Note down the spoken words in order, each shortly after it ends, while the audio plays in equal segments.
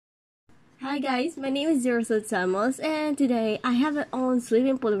Hi guys, my name is Samus, and today I have my own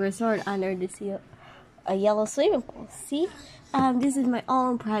swimming pool resort under this a yellow swimming pool. See, this is my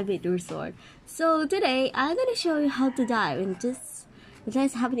own private resort. So today I'm gonna show you how to dive and just you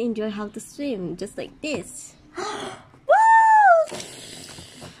guys haven't enjoyed how to swim just like this. Woo!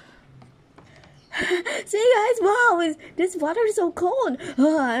 See guys, wow, this water is so cold.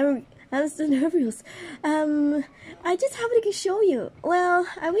 Oh, I'm so nervous. I just have to show you. Well,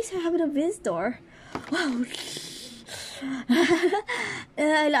 I wish I had a visitor. Wow.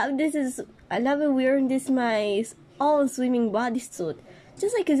 I love it wearing this my own swimming bodysuit.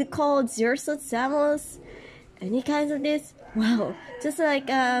 Just like is it called Zersuit Samus? Any kinds of this? Wow. Just like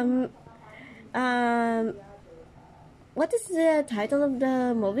what is the title of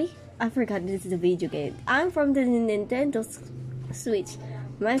the movie? I forgot. This is a video game. I'm from the Nintendo Switch.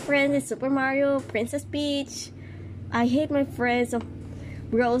 My friend is Super Mario, Princess Peach. I hate my friends of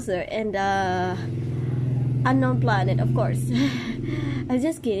Browser and Unknown Planet, of course. I'm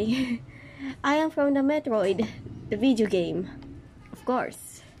just kidding. I am from the Metroid, the video game, of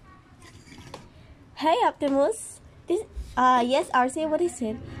course. Hey Optimus. Yes, arcee, what is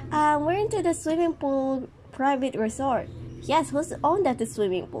it? We're into the swimming pool private resort. Yes, who's on that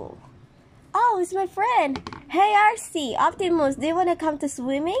swimming pool? Oh, it's my friend. Hey arcee, Optimus, do you want to come to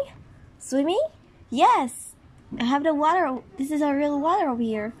swimming? Swimming? Yes. I have the water. This is a real water over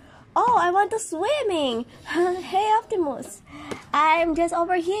here. Oh, I want to swimming. Hey Optimus, I'm just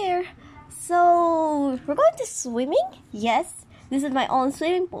over here. So we're going to swimming? Yes. This is my own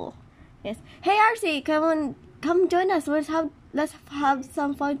swimming pool. Yes. Hey arcee, come join us. Let's have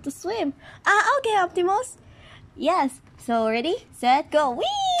some fun to swim. Okay Optimus. Yes. So ready, set, go. Whee!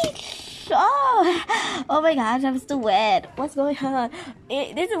 Oh my gosh, I'm still wet. What's going on?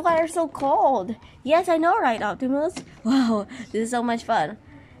 This water is so cold. Yes, I know, right, Optimus? Wow, this is so much fun.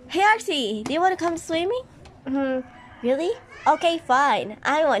 Hey, arcee, do you want to come swimming? Really? Okay, fine.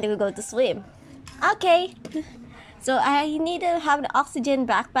 I want to go to swim. Okay. So I need to have an oxygen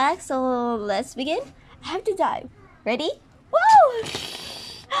backpack. So let's begin. I have to dive. Ready? Woo!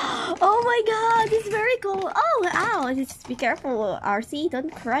 Oh my God, it's very cold. Oh, ow! Just be careful, arcee. Don't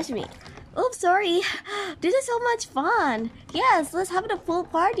crush me. Oops, sorry. This is so much fun. Yes, let's have a pool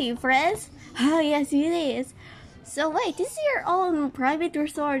party, friends. Oh, yes, it is. So wait, this is your own private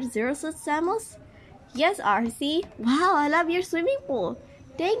resort, Zersuit Samus? Yes, arcee. Wow, I love your swimming pool.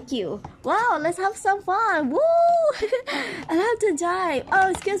 Thank you. Wow, let's have some fun. Woo! I love to dive. Oh,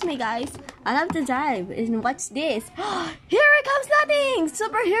 excuse me, guys. I love to dive. And watch this. Here it comes nothing.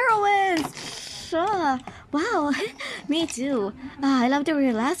 Superhero wins. Wow, me too. I love to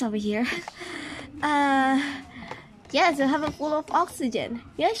relax over here. Yes, I have a full of oxygen.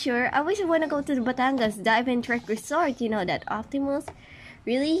 Yeah, sure. I wish I want to go to the Batangas Dive and Trek Resort. You know that, Optimus?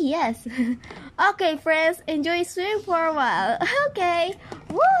 Really? Yes. Okay, friends, enjoy swimming for a while. Okay.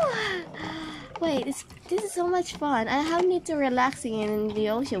 Woo! Wait, this is so much fun. I have need to relaxing in the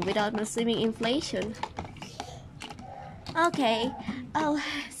ocean without the swimming inflation. Okay. Oh,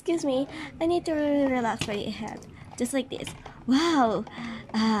 excuse me. I need to relax my head. Just like this. Wow.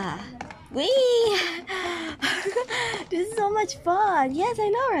 Wee! This is so much fun. Yes, I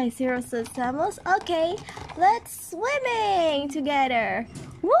know, right, Zersuit Samus? Okay, let's swimming together.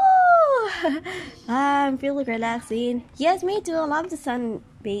 Woo! I'm feeling relaxing. Yes, me too. I love the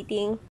sunbathing.